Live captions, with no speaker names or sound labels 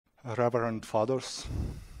Reverend fathers,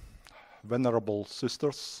 venerable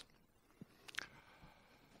sisters,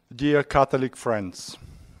 dear Catholic friends,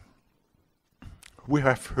 we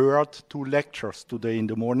have heard two lectures today in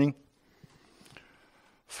the morning.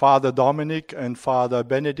 Father Dominic and Father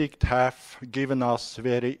Benedict have given us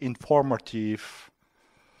very informative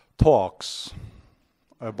talks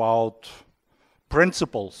about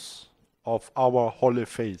principles of our holy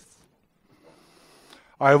faith.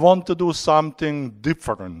 I want to do something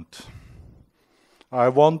different. I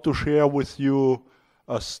want to share with you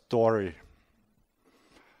a story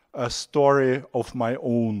of my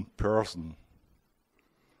own person.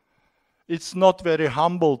 It's not very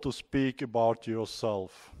humble to speak about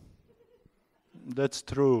yourself. That's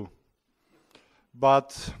true.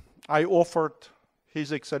 But I offered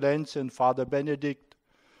His Excellency and Father Benedict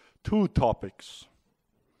two topics.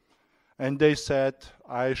 And they said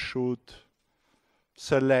I should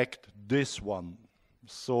select this one.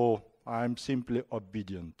 So I'm simply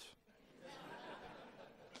obedient.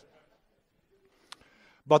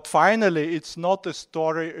 But finally, it's not a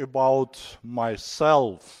story about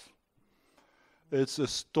myself. It's a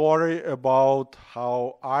story about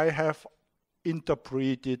how I have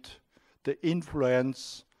interpreted the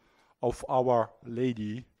influence of Our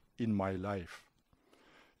Lady in my life.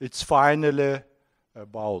 It's finally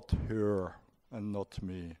about her and not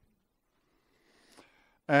me.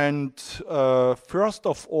 And first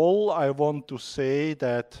of all, I want to say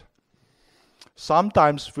that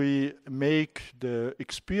sometimes we make the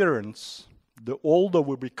experience, the older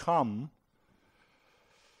we become,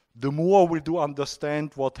 the more we do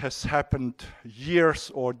understand what has happened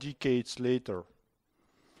years or decades later.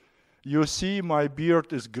 You see, my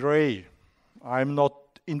beard is gray. I'm not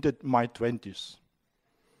in my 20s,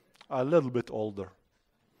 a little bit older.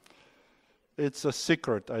 It's a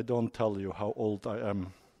secret, I don't tell you how old I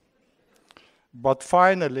am. But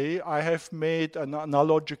finally, I have made an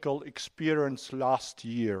analogical experience last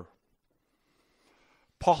year.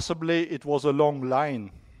 Possibly it was a long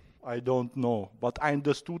line, I don't know. But I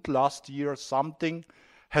understood last year something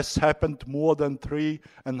has happened more than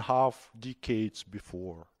 3.5 decades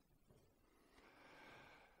before.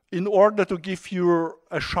 In order to give you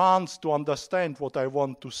a chance to understand what I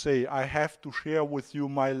want to say, I have to share with you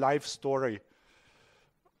my life story,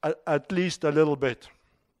 at least a little bit.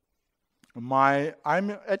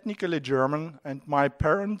 I'm ethnically German, and my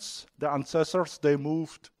parents, the ancestors, they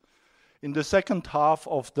moved in the second half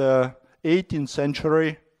of the 18th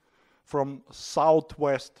century from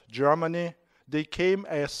southwest Germany. They came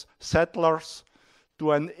as settlers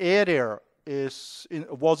to an area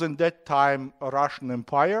was in that time a Russian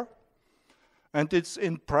Empire, and it's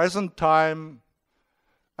in present time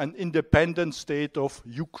an independent state of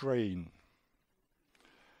Ukraine.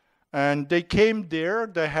 And they came there,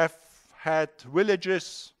 they have had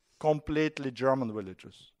villages, completely German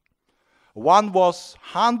villages. One was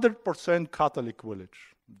 100% Catholic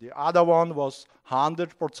village. The other one was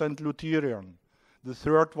 100% Lutheran. The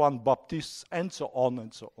third one Baptist, and so on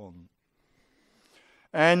and so on.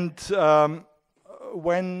 And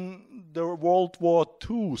when the World War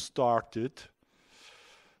II started,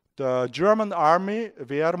 the German army,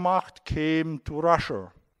 Wehrmacht, came to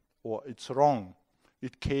Russia. Or it's wrong.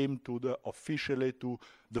 It came officially to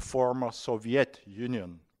the former Soviet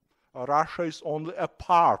Union. Russia is only a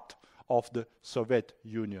part of the Soviet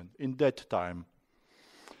Union in that time.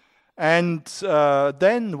 And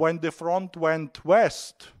then when the front went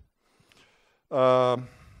west,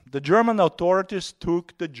 the German authorities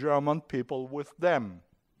took the German people with them.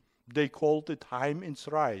 They called it Heim ins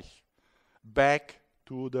Reich, back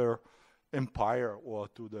to their empire or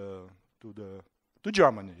to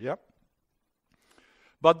Germany, yeah.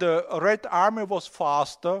 But the Red Army was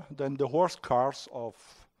faster than the horse cars of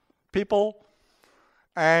people,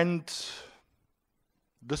 and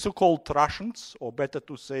the so-called Russians, or better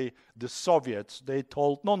to say the Soviets, they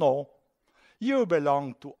told, no, you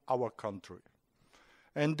belong to our country.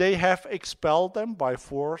 And they have expelled them by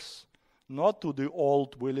force, not to the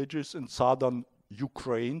old villages in southern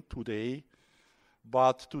Ukraine today,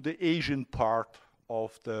 but to the Asian part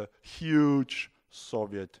of the huge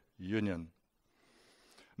Soviet Union.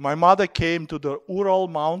 My mother came to the Ural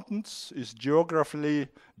Mountains, is geographically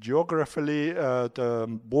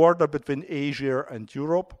the border between Asia and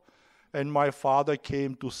Europe, and my father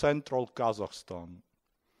came to central Kazakhstan.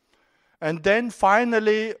 And then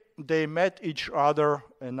finally they met each other,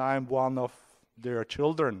 and I'm one of their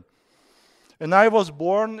children. And I was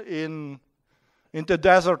born in the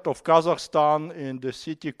desert of Kazakhstan in the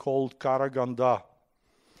city called Karaganda.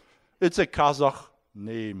 It's a Kazakh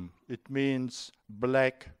name. It means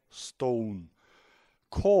black stone,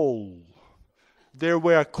 coal. there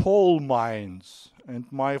were coal mines. And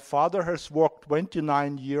my father has worked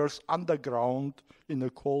 29 years underground in a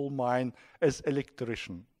coal mine as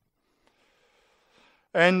electrician.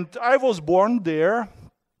 And I was born there,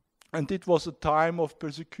 and it was a time of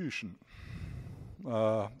persecution.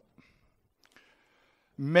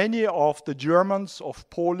 Many of the Germans, of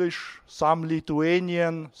Polish, some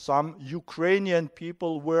Lithuanian, some Ukrainian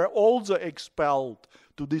people were also expelled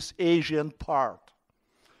to this Asian part.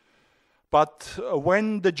 But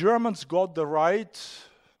when the Germans got the right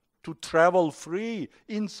to travel free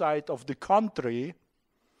inside of the country,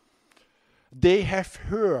 they have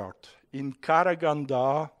heard in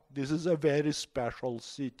Karaganda, this is a very special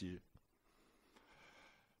city.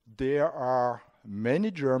 There are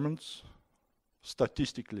many Germans,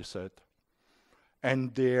 statistically said,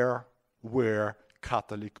 and there were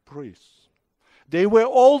Catholic priests. They were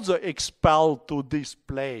also expelled to this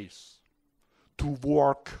place to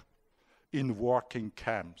work in working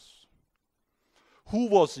camps. Who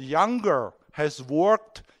was younger has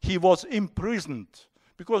worked, he was imprisoned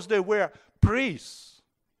because they were priests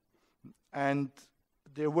and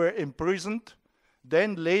they were imprisoned.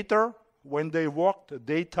 Then later, when they worked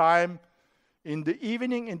daytime, in the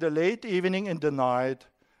evening, in the late evening, in the night,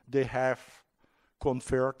 they have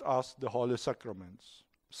conferred us the Holy Sacraments.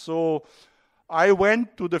 So I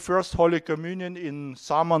went to the first Holy Communion in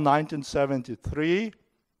summer 1973.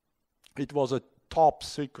 It was a top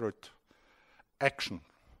secret action.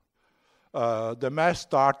 The Mass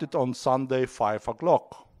started on Sunday, 5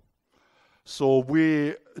 o'clock. So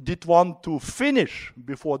we did want to finish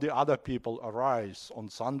before the other people arise on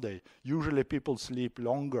Sunday. Usually people sleep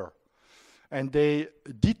longer. And they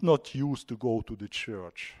did not used to go to the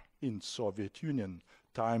church in Soviet Union,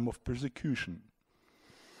 time of persecution.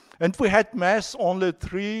 And we had Mass only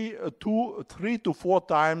three to four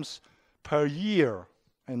times per year.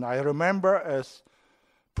 And I remember as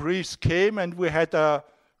priests came and we had a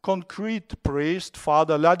concrete priest,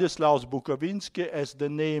 Father Ladislaus Bukowiński, as the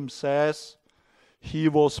name says. He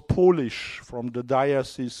was Polish from the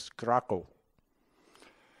diocese Krakow.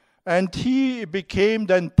 And he became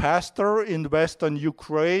then pastor in Western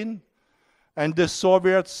Ukraine, and the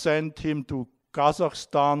Soviets sent him to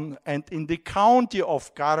Kazakhstan, and in the county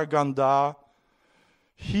of Karaganda,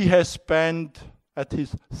 he has spent, at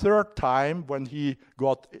his third time when he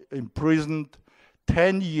got imprisoned,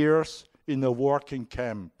 10 years in a working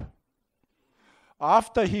camp.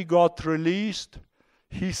 After he got released,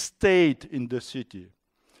 he stayed in the city.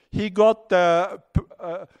 He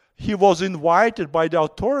was invited by the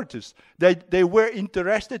authorities. They were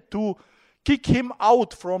interested to kick him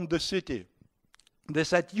out from the city. They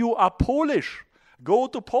said, "You are Polish. Go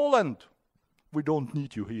to Poland. We don't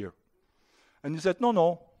need you here." And he said,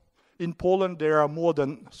 no. In Poland there are more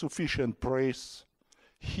than sufficient priests.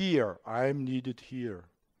 Here, I am needed here.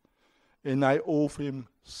 And I owe him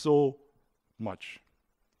so much.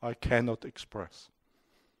 I cannot express.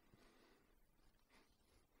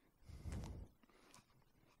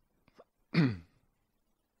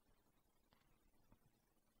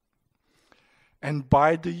 And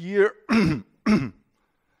by the year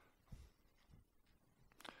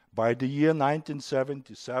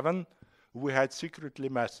 1977, we had secretly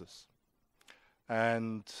masses.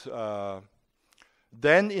 And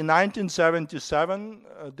then in 1977,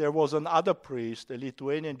 there was another priest, a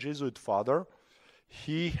Lithuanian Jesuit father.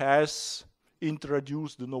 He has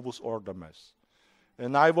introduced the Novus Ordo Mass.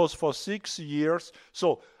 And I was for 6 years,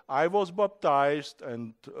 so I was baptized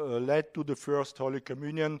and led to the first Holy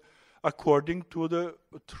Communion according to the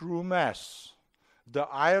true Mass. The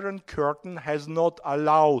Iron Curtain has not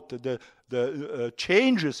allowed, the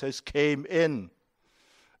changes has came in.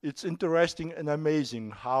 It's interesting and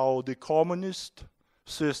amazing how the communist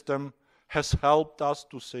system has helped us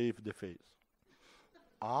to save the faith.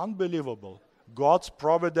 Unbelievable. God's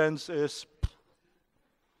providence is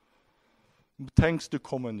thanks to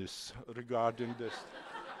communists regarding this.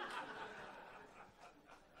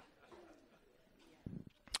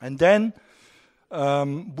 And then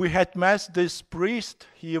we had Mass. This priest,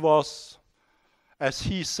 he was, as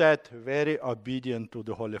he said, very obedient to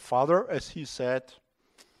the Holy Father. As he said,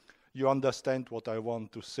 you understand what I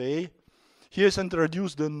want to say. He has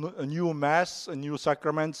introduced a new Mass, a new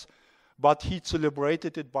sacraments, but he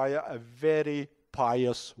celebrated it by a very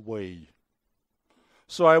pious way.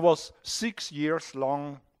 So I was 6 years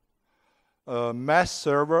long Mass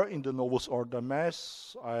server in the Novus Ordo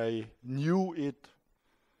Mass. I knew it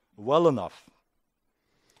well enough.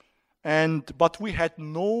 But we had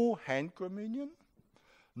no hand communion,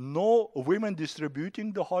 no women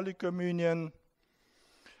distributing the Holy Communion,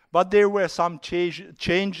 but there were some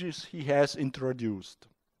changes he has introduced.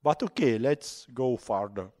 But okay, let's go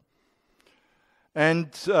further.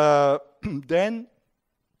 And then,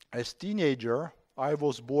 as teenager, I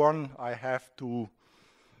was born, I have to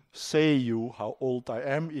say you how old I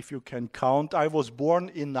am, if you can count. I was born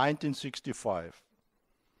in 1965.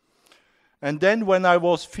 And then when I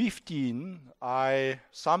was 15,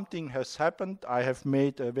 something has happened. I have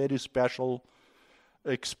made a very special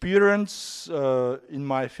experience in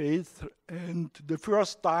my faith. And the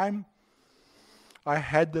first time I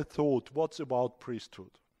had the thought, what's about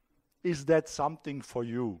priesthood? Is that something for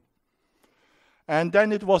you? And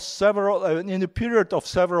then it was in a period of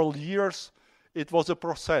several years, it was a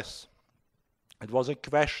process. It was a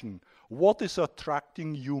question. What is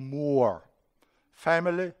attracting you more?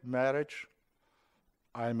 Family, marriage,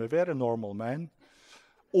 I'm a very normal man,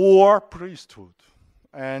 or priesthood?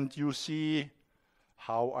 And you see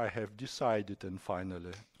how I have decided, and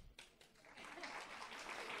finally.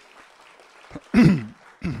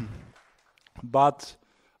 But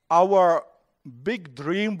our big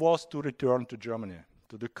dream was to return to Germany,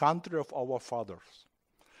 to the country of our fathers.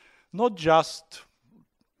 Not just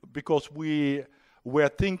because we were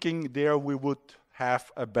thinking there we would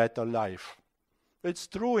have a better life. It's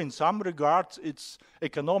true in some regards, it's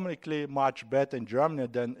economically much better in Germany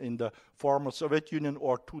than in the former Soviet Union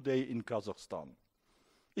or today in Kazakhstan.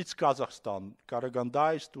 It's Kazakhstan.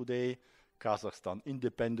 Karaganda is today Kazakhstan,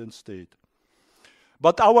 independent state.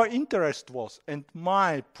 But our interest was, and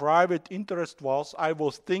my private interest was, I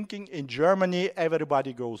was thinking in Germany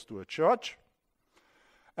everybody goes to a church,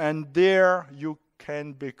 and there you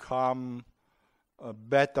can become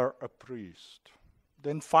better a priest.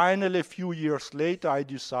 Then finally, a few years later, I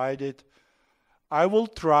decided I will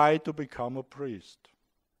try to become a priest.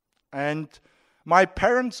 And my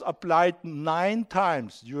parents applied 9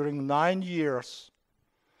 times during 9 years,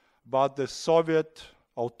 but the Soviet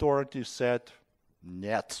authorities said,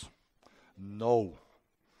 "Niet, no."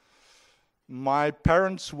 My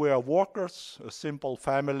parents were workers, a simple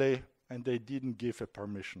family, and they didn't give a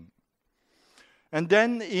permission. And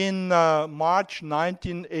then in March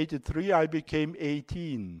 1983, I became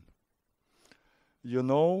 18. You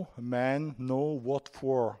know, men know what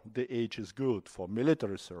for the age is good, for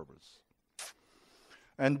military service.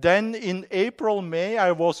 And then in April, May,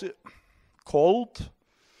 I was called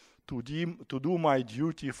to do my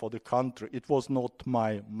duty for the country. It was not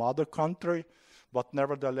my mother country, but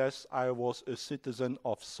nevertheless, I was a citizen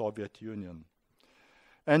of Soviet Union.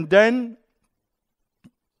 And then,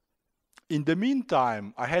 in the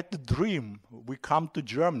meantime, I had the dream, we come to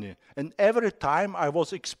Germany, and every time I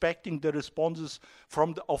was expecting the responses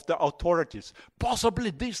of the authorities.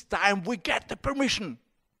 Possibly this time we get the permission.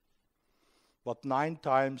 But 9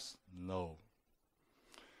 times, no.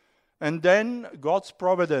 And then, God's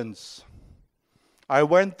providence. I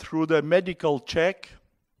went through the medical check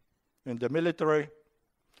in the military,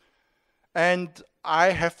 and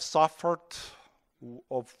I have suffered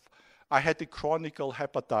I had a chronic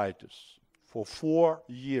hepatitis for 4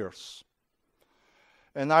 years.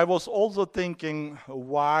 And I was also thinking,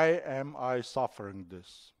 why am I suffering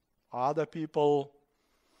this? Other people,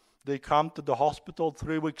 they come to the hospital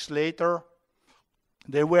 3 weeks later,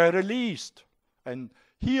 they were released and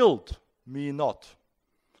healed, me not.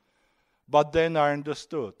 But then I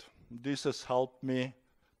understood, this has helped me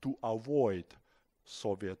to avoid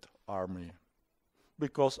Soviet army,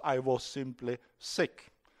 because I was simply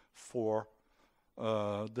sick for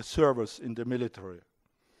the service in the military.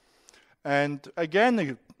 And again,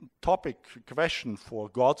 a question for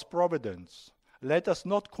God's providence. Let us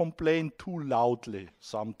not complain too loudly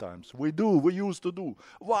sometimes. We used to do.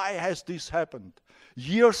 Why has this happened?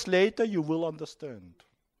 Years later, you will understand.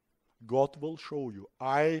 God will show you.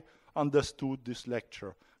 I understood this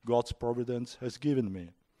lecture God's providence has given me.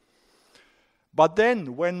 But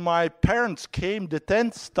then, when my parents came the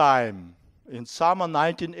 10th time, in summer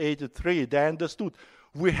 1983, they understood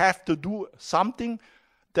we have to do something,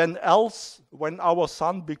 then else, when our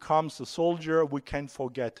son becomes a soldier, we can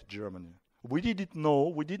forget Germany. We didn't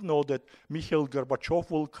know that Mikhail Gorbachev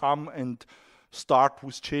will come and start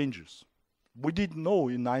with changes. We didn't know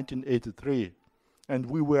in 1983, and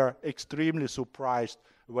we were extremely surprised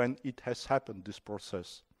when it has happened, this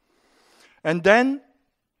process. And then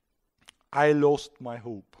I lost my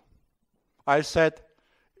hope. I said,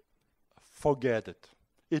 forget it.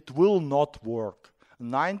 It will not work.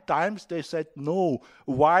 9 times they said no.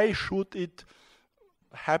 Why should it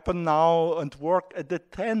happen now and work at the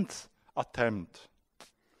 10th attempt?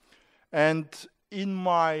 And in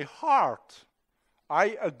my heart,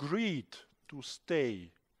 I agreed to stay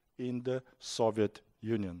in the Soviet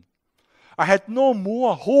Union. I had no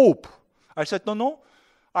more hope. I said, no,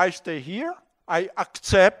 I stay here. I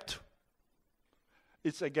accept.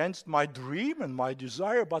 It's against my dream and my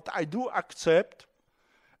desire, but I do accept.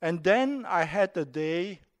 And then I had a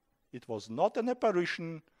day, it was not an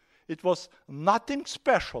apparition, it was nothing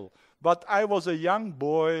special, but I was a young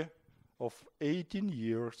boy of 18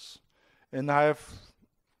 years, and I have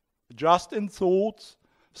just in thoughts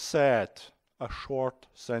said a short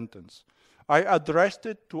sentence. I addressed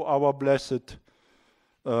it to our Blessed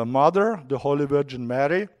Mother, the Holy Virgin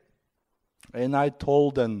Mary, and I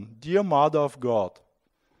told them, "Dear Mother of God,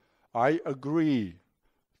 I agree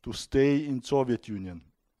to stay in Soviet Union.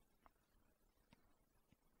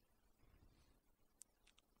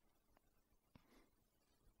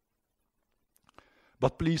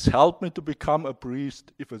 But please help me to become a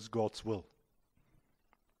priest if it's God's will."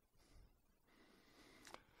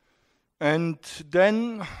 And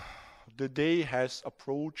then the day has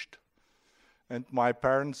approached, and my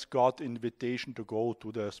parents got invitation to go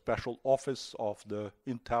to the special office of the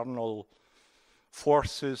internal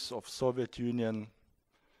forces of Soviet Union.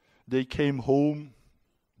 They came home,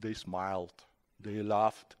 they smiled, they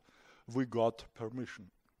laughed. We got permission.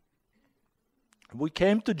 We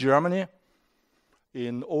came to Germany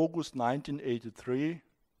in August 1983,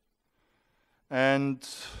 and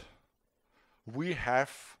we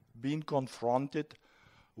have been confronted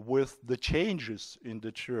with the changes in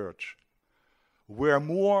the church. We're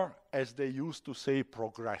more, as they used to say,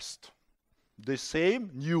 progressed. The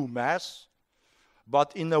same new mass,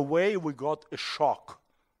 but in a way we got a shock.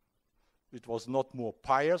 It was not more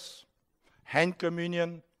pious. Hand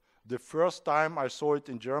communion, the first time I saw it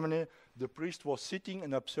in Germany, the priest was sitting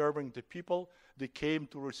and observing the people. They came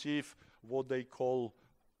to receive what they call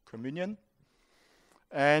communion.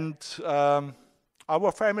 And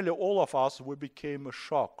our family, all of us, we became a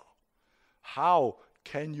shock. How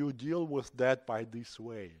can you deal with that by this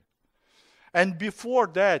way? And before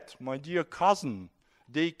that, my dear cousin,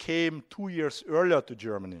 they came 2 years earlier to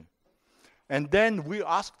Germany. And then we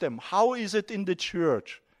asked them, how is it in the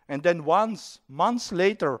church? And then months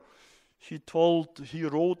later, he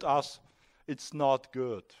wrote us, it's not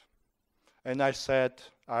good. And I said,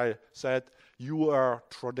 you are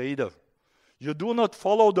traitor. You do not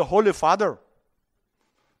follow the Holy Father.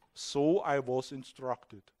 So I was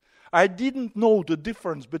instructed. I didn't know the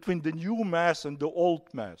difference between the new Mass and the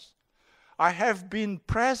old Mass. I have been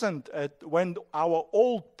present when our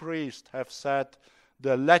old priests have said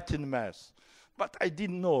the Latin Mass, but I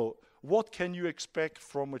didn't know what can you expect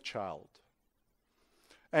from a child.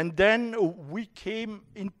 And then we came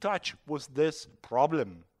in touch with this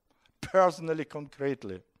problem, personally,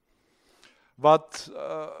 concretely. But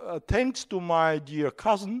thanks to my dear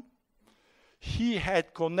cousin, he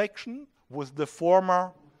had connection with the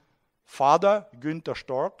former Father Günther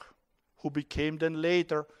Storck, who became then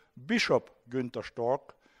later Bishop Günther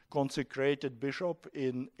Storck, consecrated bishop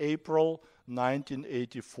in April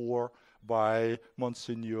 1984 by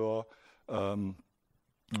Monsignor Gérard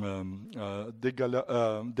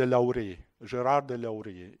de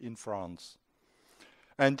Laurier in France.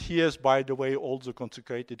 And he is, by the way, also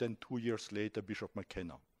consecrated, and 2 years later, Bishop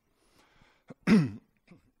McKenna.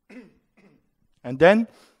 And then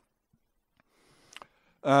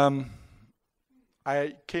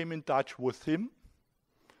I came in touch with him,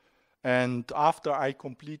 and after I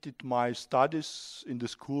completed my studies in the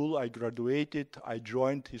school, I graduated, I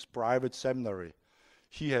joined his private seminary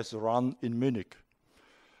he has run in Munich.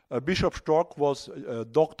 Bishop Storck was a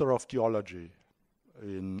doctor of theology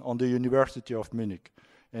on the University of Munich,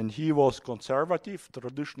 and he was conservative,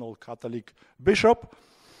 traditional Catholic bishop.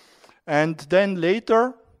 And then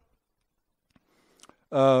later,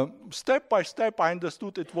 step by step, I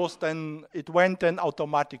understood it went then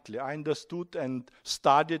automatically. I understood and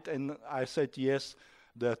studied, and I said, yes,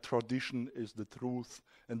 the tradition is the truth,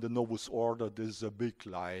 and the Novus Order, this is a big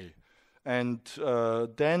lie. And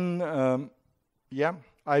then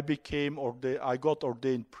I got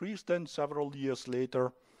ordained priest then several years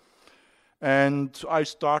later, and I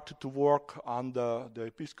started to work under the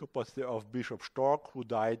episcopacy of Bishop Storck, who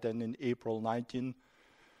died then in April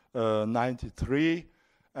 1993.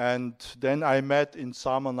 And then I met in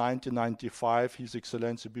summer 1995 His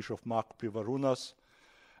Excellency Bishop Mark Pivarunas.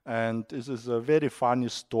 And this is a very funny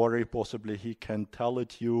story. Possibly he can tell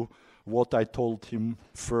it you what I told him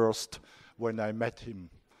first when I met him.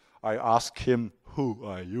 I asked him, "Who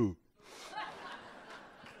are you?"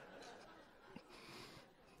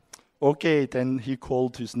 Okay, then he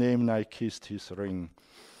called his name and I kissed his ring.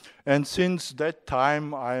 And since that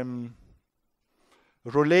time I'm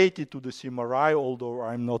related to the Simarai, although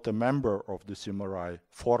I'm not a member of the Simarai,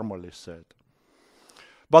 formally said.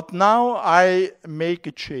 But now I make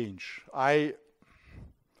a change. I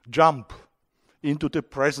jump into the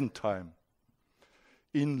present time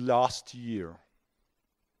in last year.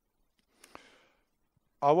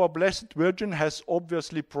 Our Blessed Virgin has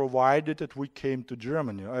obviously provided that we came to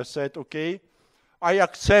Germany. I said, okay, I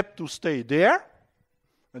accept to stay there.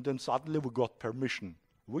 And then suddenly we got permission.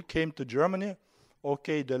 We came to Germany.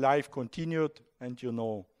 Okay, the life continued, and you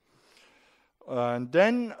know. And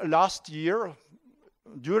then last year,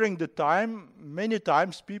 during the time, many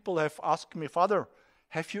times people have asked me, Father,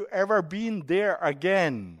 have you ever been there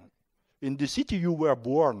again, in the city you were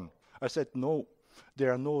born? I said, no,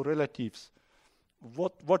 there are no relatives.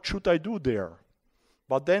 What should I do there?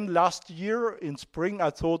 But then last year in spring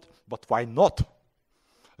I thought, but why not?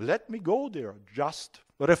 Let me go there, just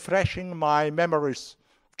refreshing my memories,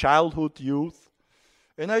 childhood, youth.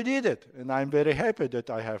 And I did it, and I'm very happy that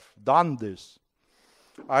I have done this.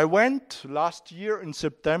 I went last year in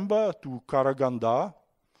September to Karaganda,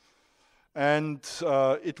 and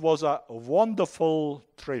it was a wonderful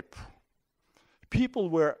trip. People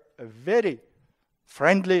were very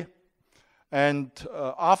friendly, and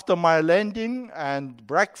after my landing and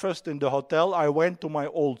breakfast in the hotel, I went to my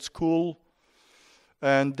old school,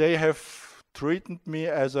 and they have treated me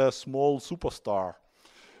as a small superstar.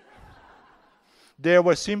 They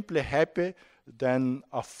were simply happy when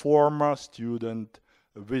a former student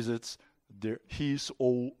visits his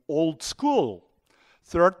old school.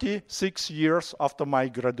 36 years after my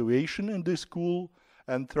graduation in this school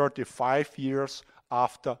and 35 years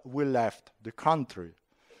after we left the country.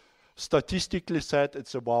 Statistically said,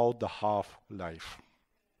 it's about the half-life.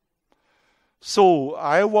 So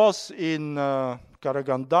I was in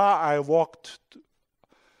Karaganda.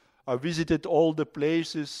 I visited all the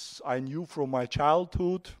places I knew from my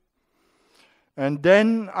childhood. And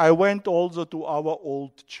then I went also to our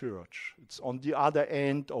old church. It's on the other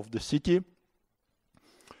end of the city.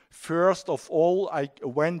 First of all, I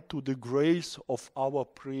went to the graves of our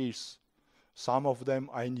priests. Some of them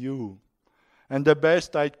I knew. And the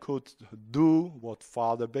best I could do, what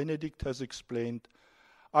Father Benedict has explained,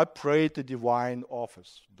 I prayed the divine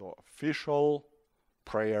office, the official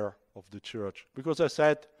prayer of the church. Because I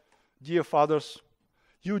said, dear fathers,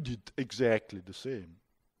 you did exactly the same.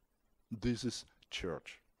 This is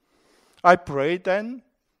church. I prayed then,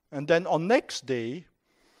 and then on next day,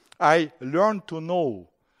 I learned to know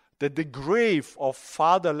that the grave of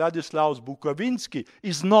Father Ladislaus Bukovinski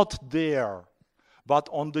is not there, but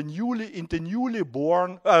in the newly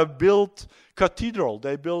built cathedral.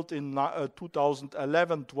 They built in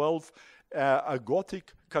 2011-12 a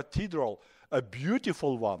Gothic cathedral, a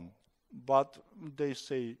beautiful one, but they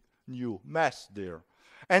say new mass there.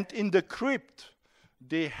 And in the crypt,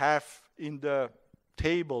 they have in the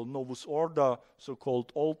table, Novus Ordo,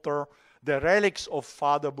 so-called altar, the relics of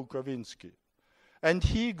Father Bukovinski. And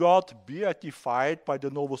he got beatified by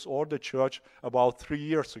the Novus Ordo Church about 3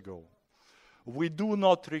 years ago. We do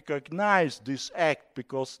not recognize this act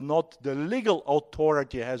because not the legal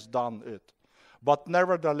authority has done it. But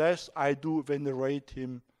nevertheless, I do venerate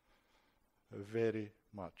him very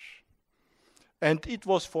much. And it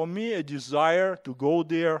was for me a desire to go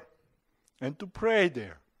there and to pray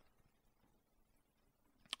there.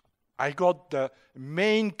 I got the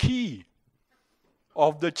main key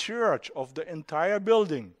of the church, of the entire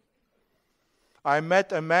building. I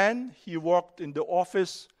met a man, he worked in the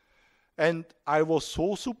office, and I was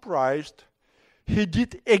so surprised. He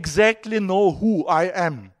did exactly know who I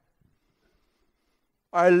am.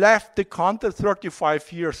 I left the country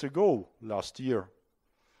 35 years ago, last year.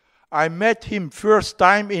 I met him first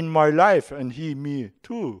time in my life, and he me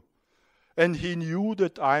too. And he knew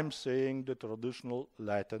that I'm saying the traditional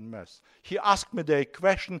Latin Mass. He asked me the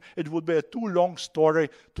question. It would be a too long story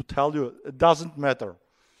to tell you. It doesn't matter.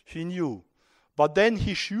 He knew. But then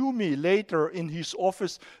he showed me later in his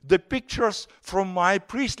office the pictures from my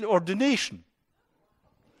priestly ordination.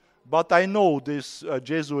 But I know this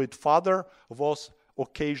Jesuit father was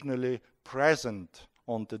occasionally present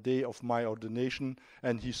on the day of my ordination,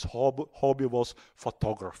 and his hobby was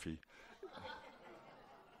photography.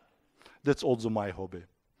 That's also my hobby.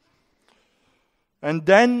 And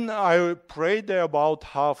then I prayed there about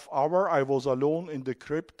half hour. I was alone in the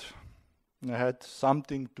crypt. I had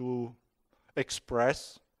something to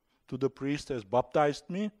express to the priest who has baptized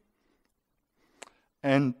me.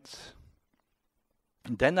 And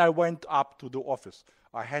then I went up to the office.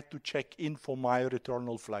 I had to check in for my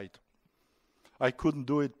returnal flight. I couldn't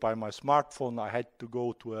do it by my smartphone. I had to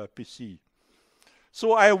go to a PC.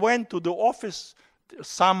 So I went to the office.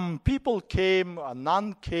 Some people came, a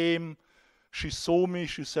nun came. She saw me.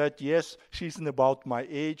 She said, yes, she's in about my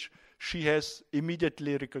age. she has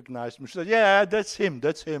immediately recognized me. She said, yeah, that's him,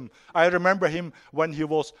 that's him. I remember him when he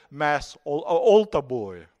was mass altar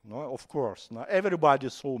boy, no, of course. Now, everybody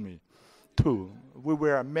saw me too. We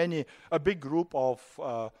were a big group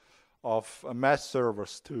of mass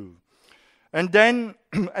servers too. And then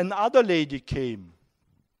another lady came,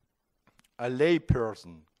 a lay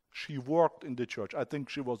person. She worked in the church. I think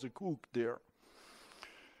she was a cook there.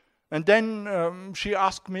 And then she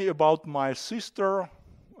asked me about my sister,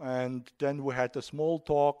 and then we had a small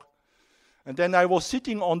talk. And then I was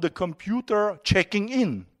sitting on the computer checking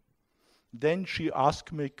in. Then she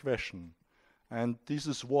asked me a question. And this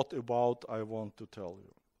is what about I want to tell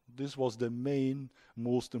you. This was the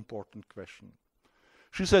most important question.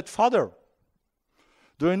 She said, Father,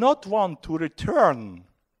 do you not want to return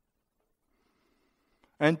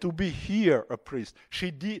and to be here a priest? She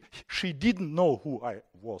didn't know who I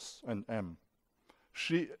was and am.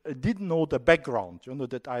 She didn't know the background,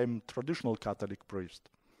 that I am traditional Catholic priest.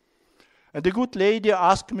 And the good lady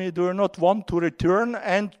asked me, do you not want to return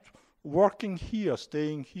and working here,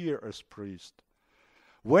 staying here as priest?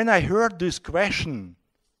 When I heard this question,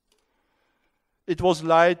 it was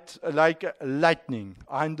like lightning.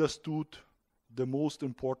 I understood the most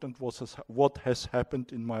important was what has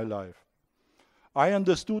happened in my life. I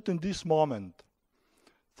understood in this moment,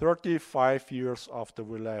 35 years after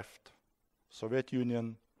we left Soviet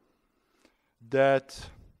Union, that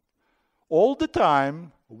all the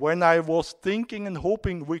time when I was thinking and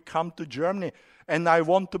hoping we come to Germany and I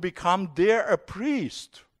want to become there a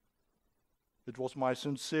priest, it was my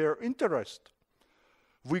sincere interest.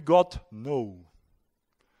 We got no.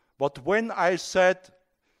 But when I said,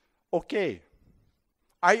 okay,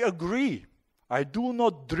 I agree, I do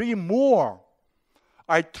not dream more,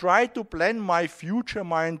 I try to plan my future,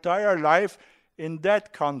 my entire life in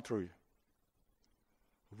that country,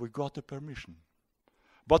 we got the permission.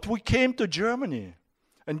 But we came to Germany,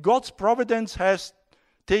 and God's providence has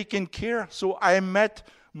taken care. So I met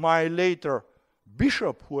my later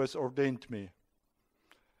bishop who has ordained me.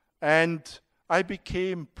 And I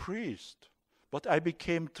became priest, but I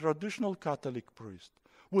became traditional Catholic priest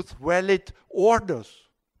with valid orders.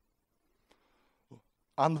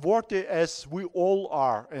 Unworthy as we all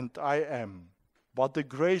are, and I am, but the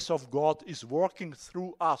grace of God is working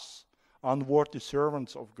through us, unworthy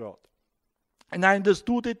servants of God. And I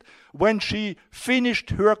understood it when she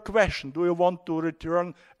finished her question, do you want to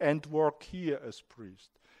return and work here as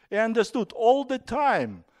priest? I understood all the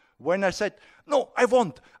time when I said, no, I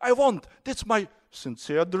want, that's my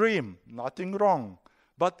sincere dream, nothing wrong.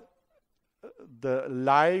 But the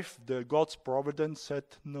life, the God's providence said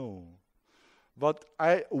no. But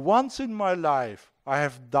once in my life, I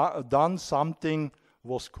have done something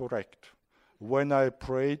was correct. When I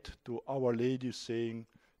prayed to Our Lady saying,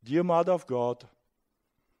 Dear Mother of God,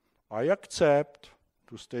 I accept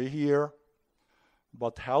to stay here,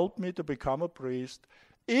 but help me to become a priest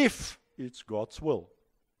if it's God's will.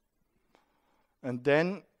 And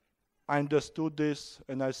then I understood this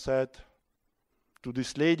and I said to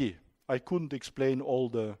this lady, I couldn't explain all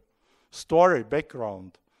the story,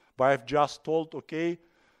 background, but I've just told, okay,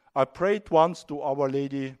 I prayed once to Our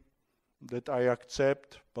Lady that I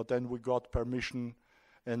accept, but then we got permission,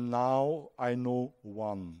 and now I know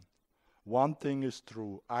one. One thing is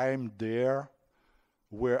true, I'm there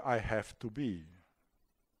where I have to be.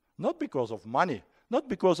 Not because of money, not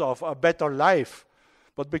because of a better life,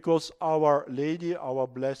 but because Our Lady, our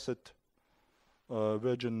blessed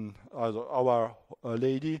Virgin, our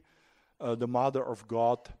Lady, the Mother of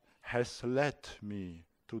God, has led me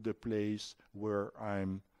to the place where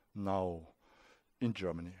I'm now in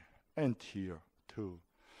Germany and here too.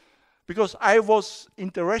 Because I was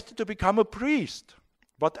interested to become a priest,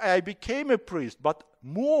 but I became a priest, but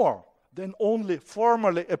more than only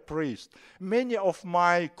formally a priest. Many of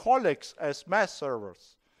my colleagues as mass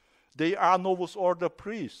servers, they are Novus Ordo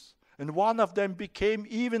priests, and one of them became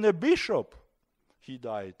even a bishop. He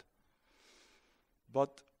died.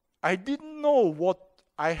 But I didn't know what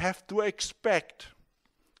I have to expect.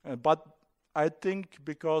 But I think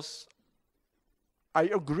because I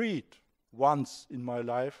agreed once in my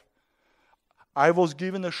life, I was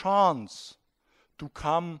given a chance to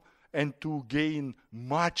come and to gain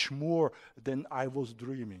much more than I was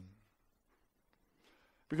dreaming.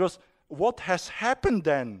 Because what has happened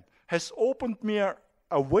then has opened me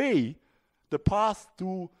a way, the path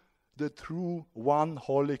to the true one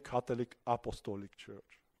holy Catholic Apostolic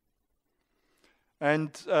Church.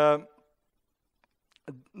 And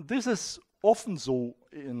this is often so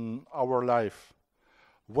in our life.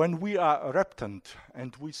 When we are repentant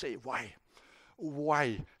and we say,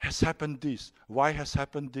 why has happened this? Why has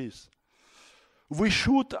happened this? we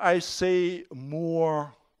should, I say,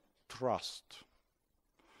 more trust.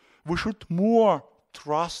 We should more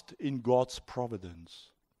trust in God's providence.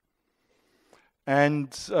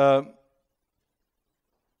 And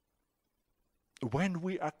when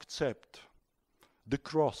we accept the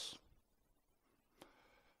cross,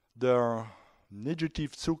 the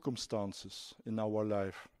negative circumstances in our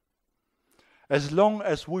life, as long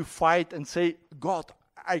as we fight and say, God,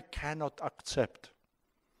 I cannot accept,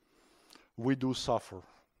 we do suffer.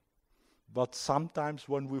 But sometimes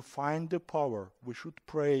when we find the power, we should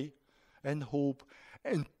pray and hope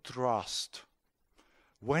and trust.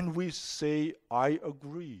 When we say, I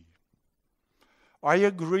agree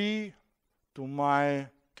to my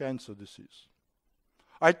cancer disease.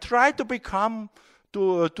 I try to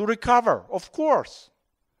to recover, of course.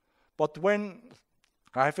 But when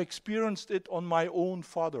I've experienced it on my own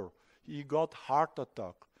father, he got heart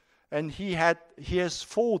attack. And he has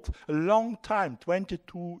fought a long time,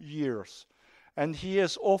 22 years. And he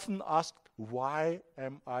has often asked, why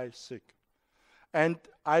am I sick? And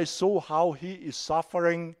I saw how he is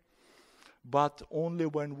suffering, but only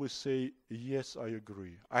when we say, yes, I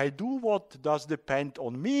agree. I do what does depend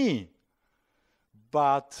on me,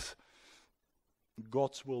 but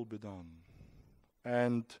God's will be done.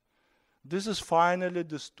 And this is finally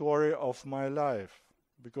the story of my life.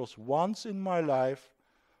 Because once in my life,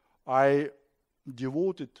 I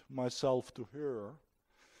devoted myself to her.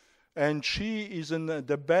 And she is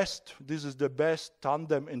this is the best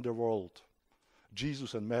tandem in the world.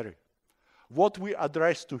 Jesus and Mary. What we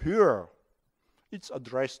address to her, it's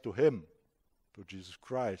addressed to him, to Jesus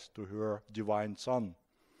Christ, to her divine Son.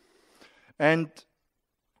 And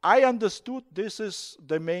I understood this is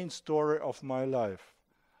the main story of my life.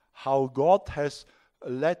 How God has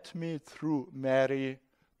led me through Mary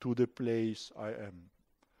to the place I am.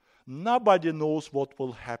 Nobody knows what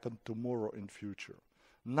will happen tomorrow in future.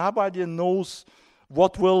 Nobody knows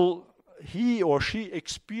what will he or she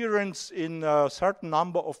experience in a certain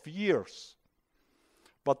number of years.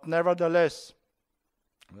 But nevertheless,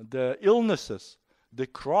 the illnesses, the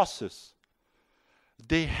crosses,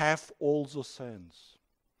 they have also sense.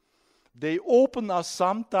 They open us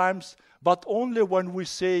sometimes, but only when we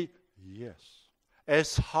say yes.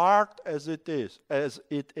 As hard as it is.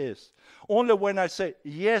 Only when I say,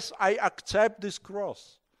 yes, I accept this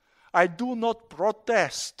cross. I do not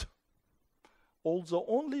protest. Also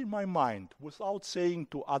only in my mind, without saying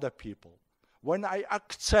to other people. When I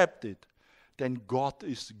accept it, then God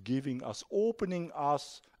is giving us, opening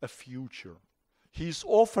us a future. He's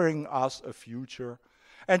offering us a future.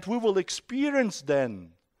 And we will experience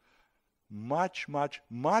then much, much,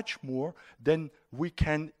 much more than we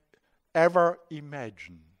can ever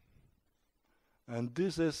imagine. And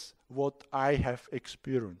this is what I have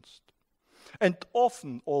experienced. And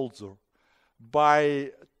often also,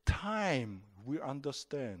 by time, we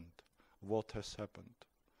understand what has happened.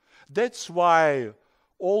 That's why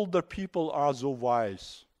older people are so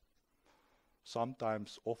wise.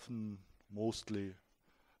 Sometimes, often, mostly.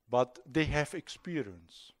 But they have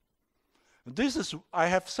experience. I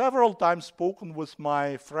have several times spoken with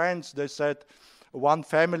my friends. They said, one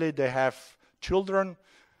family, they have children,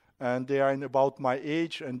 and they are in about my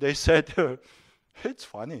age, and they said, it's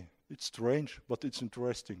funny, it's strange, but it's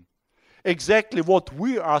interesting. Exactly what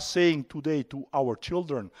we are saying today to our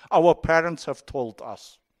children, our parents have told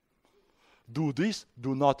us. Do this,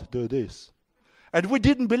 do not do this. And we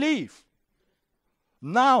didn't believe.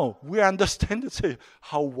 Now we understand and say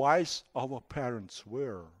how wise our parents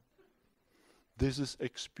were. This is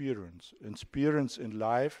experience. Experience in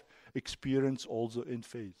life, experience also in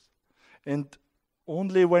faith. And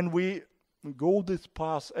only when we go this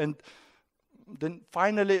path, and then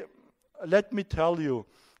finally, let me tell you,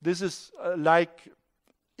 this is like,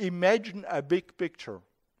 imagine a big picture.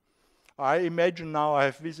 I imagine now, I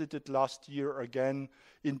have visited last year again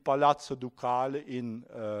in Palazzo Ducale in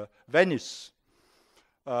Venice.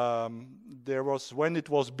 When it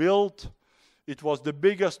was built, it was the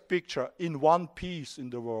biggest picture in one piece in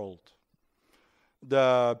the world.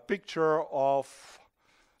 The picture of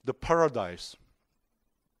the paradise.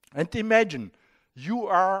 And imagine, you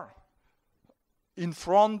are in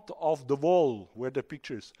front of the wall where the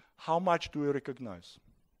picture is. How much do you recognize?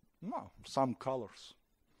 No, some colors.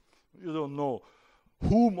 You don't know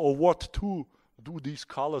whom or what to do these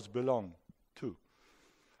colors belong to.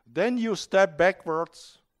 Then you step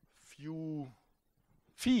backwards few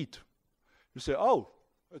feet. You say, oh,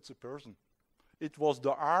 it's a person. It was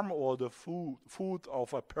the arm or the foot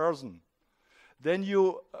of a person. Then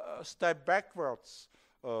you step backwards,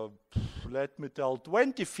 let me tell,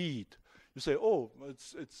 20 feet. You say, oh,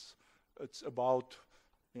 it's about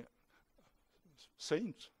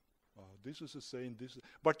saints. This is a saint.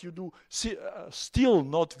 But you do still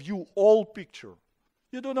not view all picture.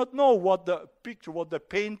 You do not know what the picture, what the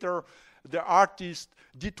painter, the artist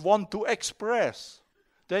did want to express.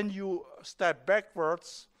 Then you step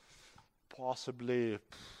backwards, possibly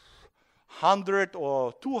 100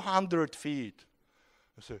 or 200 feet.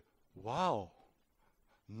 You say, wow,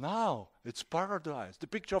 now it's paradise, the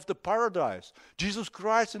picture of the paradise. Jesus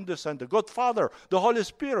Christ in the center, God Father, the Holy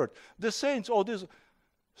Spirit, the saints, all this.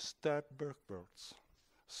 Step backwards.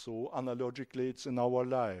 So analogically, it's in our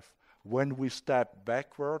life. When we step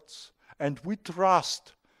backwards and we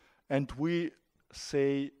trust and we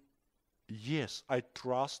say, yes, I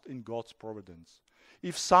trust in God's providence.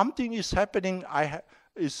 If something is happening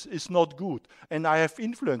is not good and I have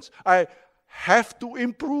influence, I have to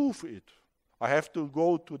improve it. I have to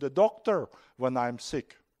go to the doctor when I'm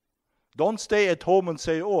sick. Don't stay at home and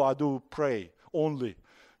say, oh, I do pray only.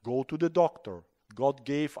 Go to the doctor. God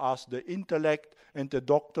gave us the intellect and the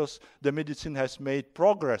doctors. The medicine has made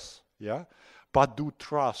progress, yeah. But do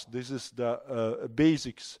trust. This is the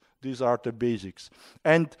basics. These are the basics.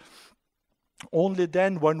 And only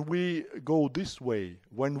then, when we go this way,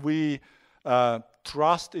 when we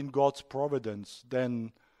trust in God's providence,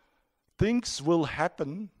 then things will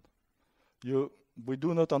happen. We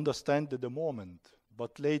do not understand at the moment,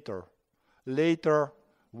 but later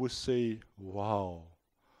we say, wow,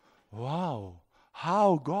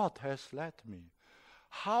 how God has led me.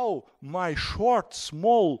 How my short,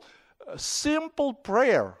 small, simple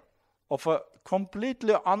prayer of a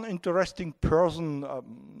completely uninteresting person,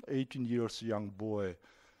 18 years young boy,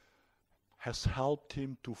 has helped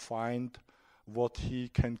him to find what he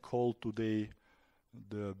can call today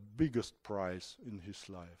the biggest prize in his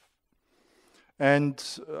life. And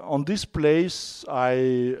on this place,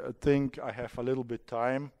 I think I have a little bit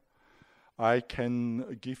time. I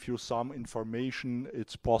can give you some information.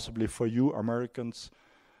 It's possibly for you Americans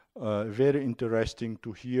very interesting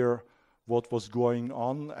to hear what was going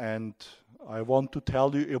on. And I want to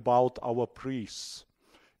tell you about our priests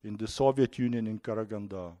in the Soviet Union in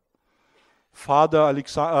Karaganda. Father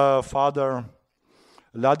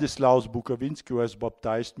Ladislaus Bukovinsky, who has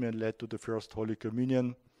baptized me and led to the first Holy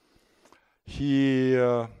Communion, he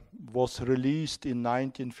was released in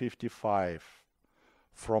 1955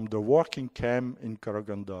 from the working camp in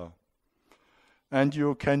Karaganda. And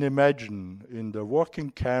you can imagine, in the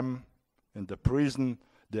working camp, in the prison,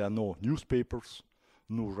 there are no newspapers,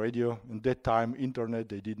 no radio. In that time, internet,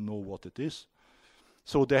 they didn't know what it is.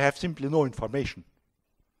 So they have simply no information.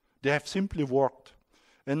 They have simply worked.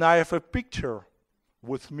 And I have a picture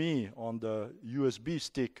with me on the USB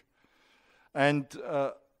stick. And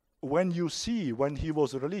when you see, when he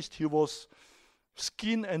was released, he was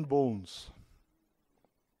skin and bones.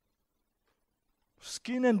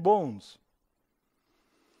 Skin and bones.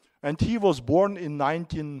 And he was born in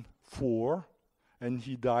 1904, and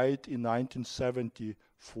he died in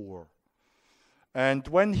 1974. And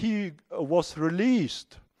when he was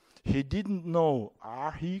released, he didn't know,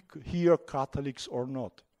 are he here Catholics or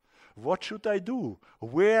not? What should I do?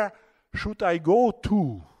 Where should I go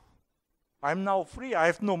to? I'm now free. I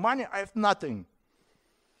have no money. I have nothing.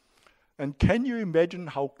 And can you imagine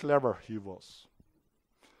how clever he was?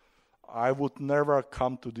 I would never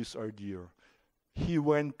come to this idea. He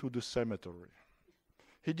went to the cemetery.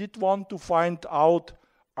 He did want to find out,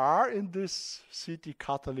 are in this city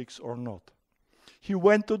Catholics or not? He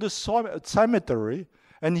went to the cemetery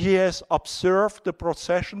and he has observed the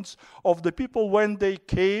processions of the people when they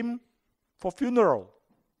came for funeral.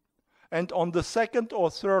 And on the second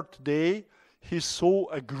or third day, he saw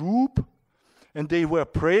a group and they were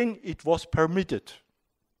praying. It was permitted.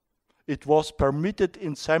 It was permitted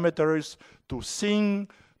in cemeteries to sing,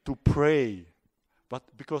 to pray. But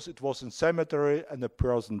because it was in cemetery and a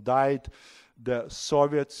person died, the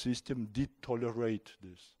Soviet system did tolerate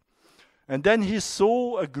this. And then he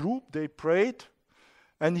saw a group, they prayed,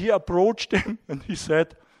 and he approached them and he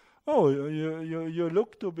said, oh, you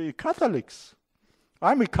look to be Catholics.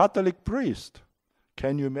 I'm a Catholic priest.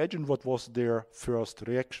 Can you imagine what was their first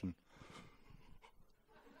reaction?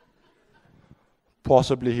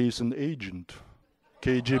 Possibly he's an agent,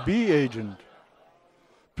 KGB agent.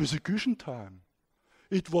 Persecution time.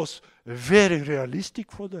 It was very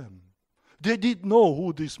realistic for them. They didn't know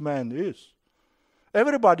who this man is.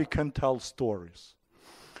 Everybody can tell stories.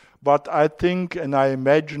 But I think and I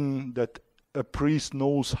imagine that a priest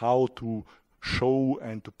knows how to show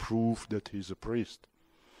and to prove that he's a priest.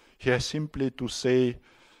 He has simply to say,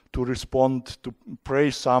 to respond, to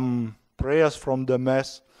pray some prayers from the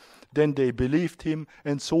Mass. Then they believed him,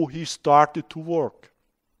 and so he started to work.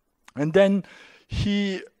 And then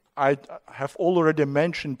I have already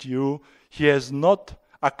mentioned to you, he has not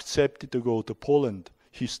accepted to go to Poland.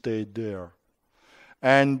 He stayed there.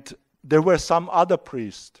 And there were some other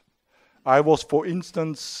priests. I was, for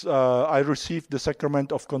instance, I received the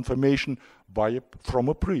sacrament of confirmation from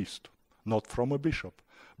a priest, not from a bishop,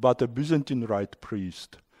 but a Byzantine Rite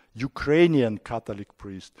priest, Ukrainian Catholic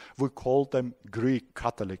priest. We call them Greek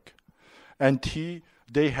Catholic. And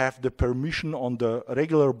they have the permission on the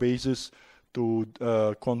regular basis to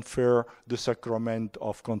confer the sacrament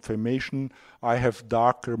of confirmation. I have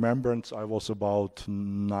dark remembrance. I was about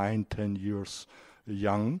 9-10 years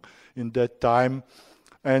young in that time.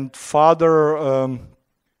 And Father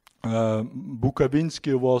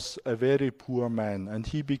Bukovinsky was a very poor man, and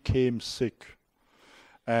he became sick.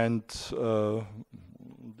 And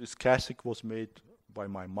this cassock was made by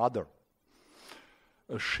my mother.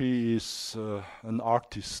 She is an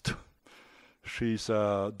artist. She's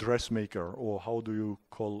a dressmaker, or how do you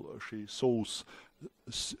call? She sews,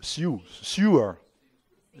 sewer.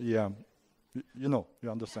 Yeah, you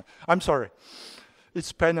understand. I'm sorry.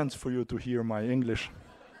 It's penance for you to hear my English.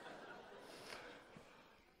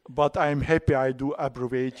 But I'm happy I do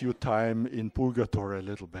abbreviate your time in purgatory a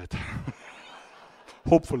little bit.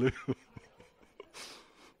 Hopefully.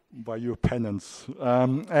 By your penance.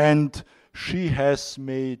 And she has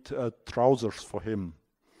made trousers for him.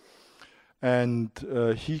 And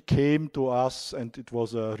he came to us, and it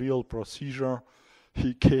was a real procedure.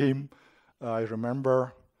 He came, I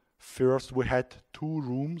remember, first we had 2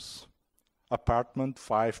 rooms, apartment,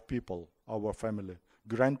 5 people, our family.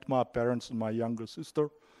 Grandma, parents, and my younger sister.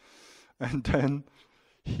 And then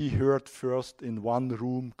he heard first in one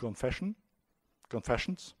room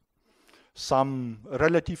confessions. Some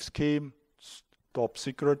relatives came, top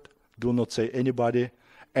secret, do not say anybody,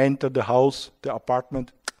 enter the house, the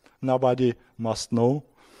apartment, nobody must know.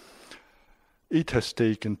 It has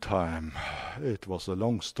taken time. It was a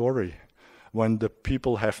long story when the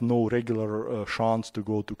people have no regular chance to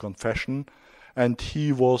go to confession, and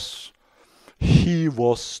he was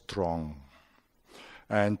strong,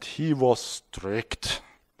 and he was strict,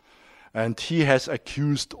 and he has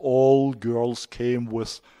accused all girls came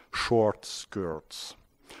with short skirts.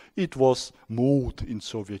 It was mode in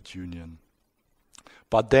Soviet Union.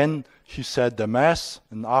 But then he said the mass,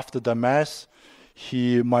 and after the mass,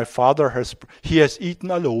 my father has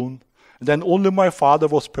eaten alone. And then only my father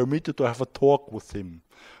was permitted to have a talk with him.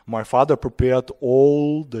 My father prepared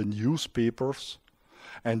all the newspapers,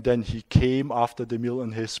 and then he came after the meal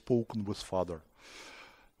and has spoken with father.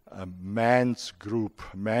 A man's group,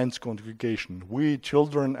 man's congregation. We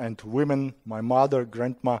children and women, my mother,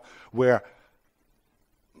 grandma,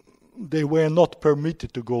 they were not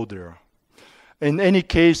permitted to go there. In any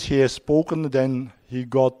case, he has spoken, then he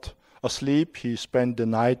got asleep. He spent the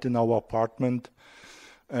night in our apartment.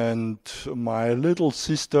 And my little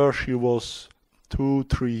sister, she was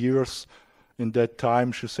 2-3 years in that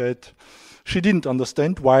time, she said she didn't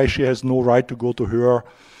understand why she has no right to go to her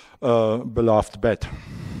beloved bed.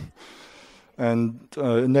 And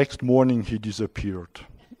next morning he disappeared.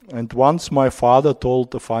 And once my father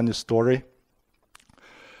told a funny story.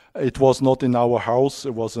 It was not in our house,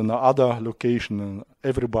 it was in another location, in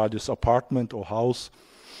everybody's apartment or house.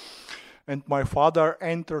 And my father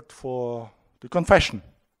entered for the confession.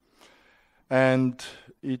 And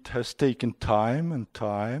it has taken time and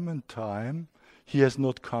time and time. He has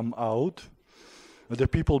not come out. The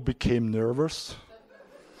people became nervous.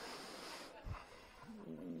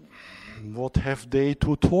 What have they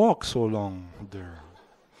to talk so long there?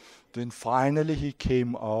 Then finally he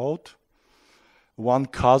came out. One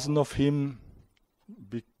cousin of him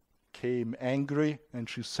became angry, and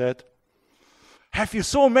she said, "Have you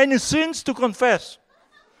so many sins to confess?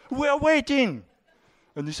 We are waiting."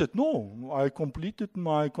 And he said, "No, I completed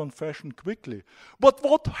my confession quickly." "But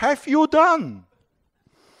what have you done?"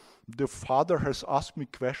 "The father has asked me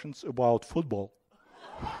questions about football."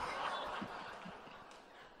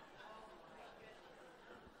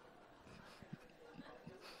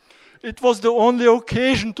 It was the only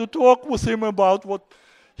occasion to talk with him about what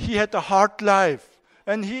he had a hard life.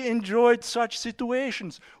 And he enjoyed such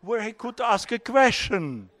situations where he could ask a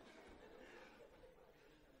question.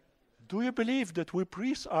 Do you believe that we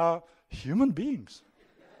priests are human beings?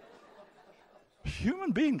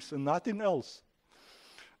 Human beings and nothing else.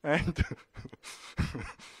 And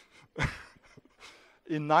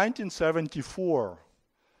in 1974,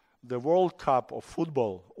 the World Cup of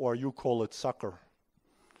football, or you call it soccer,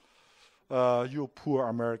 you poor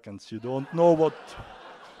Americans, you don't know what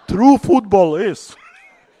true football is.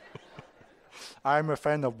 I'm a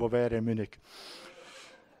fan of Bavaria Munich.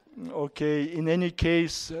 Okay, in any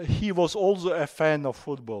case, he was also a fan of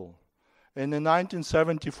football. And in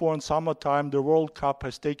 1974, in summertime, the World Cup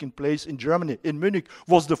has taken place in Germany. In Munich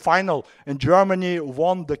was the final, and Germany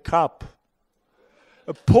won the cup.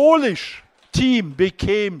 A Polish team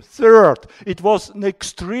became third. It was an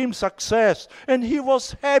extreme success, and he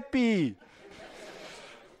was happy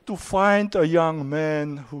to find a young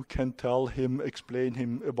man who can tell him, explain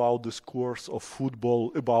him about the scores of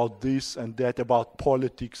football, about this and that, about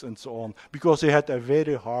politics and so on, because he had a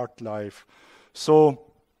very hard life. So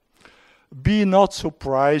be not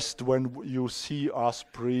surprised when you see us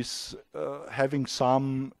priests having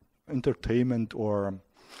some entertainment or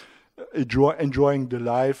enjoying the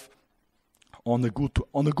life on a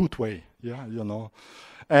good way. Yeah, you know.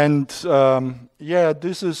 And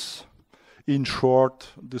this is, in short,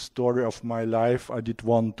 the story of my life I did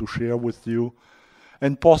want to share with you.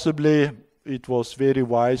 And possibly it was very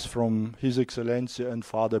wise from His Excellency and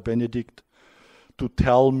Father Benedict to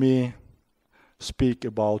tell me, speak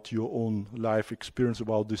about your own life experience,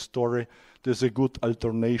 about this story. There's a good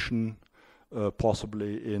alternation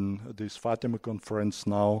possibly in this Fatima conference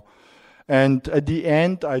now. And at the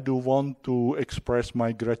end, I do want to express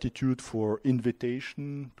my gratitude for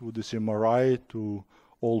invitation to the Simarai, to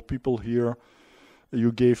all people here.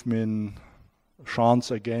 You gave me a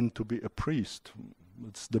chance again to be a priest.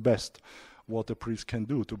 It's the best what a priest can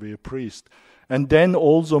do, to be a priest. And then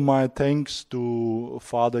also my thanks to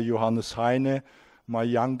Father Johannes Heine, my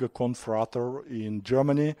younger confrater in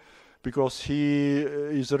Germany, because he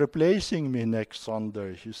is replacing me next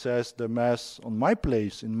Sunday. He says the Mass on my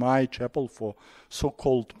place, in my chapel, for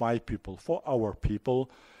so-called my people, for our people.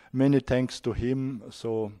 Many thanks to him,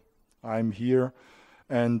 so I'm here.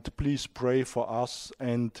 And please pray for us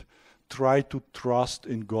and try to trust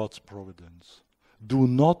in God's providence. Do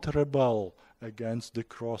not rebel against the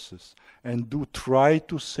crosses, and do try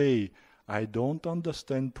to say, I don't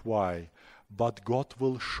understand why, but God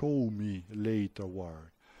will show me later why.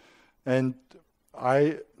 And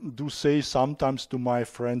I do say sometimes to my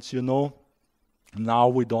friends, you know, now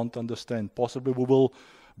we don't understand. Possibly we will,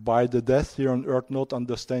 by the death here on earth, not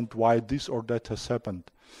understand why this or that has happened.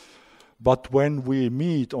 But when we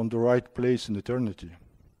meet on the right place in eternity,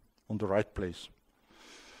 on the right place,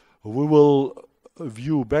 we will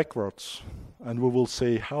view backwards and we will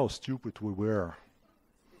say how stupid we were.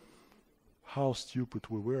 How stupid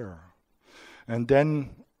we were. And then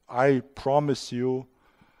I promise you,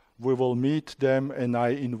 we will meet them, and I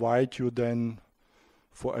invite you then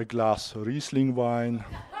for a glass Rissling wine.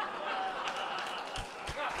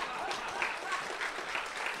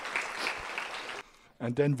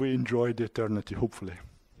 And then we enjoy the eternity, hopefully.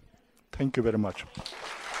 Thank you very much.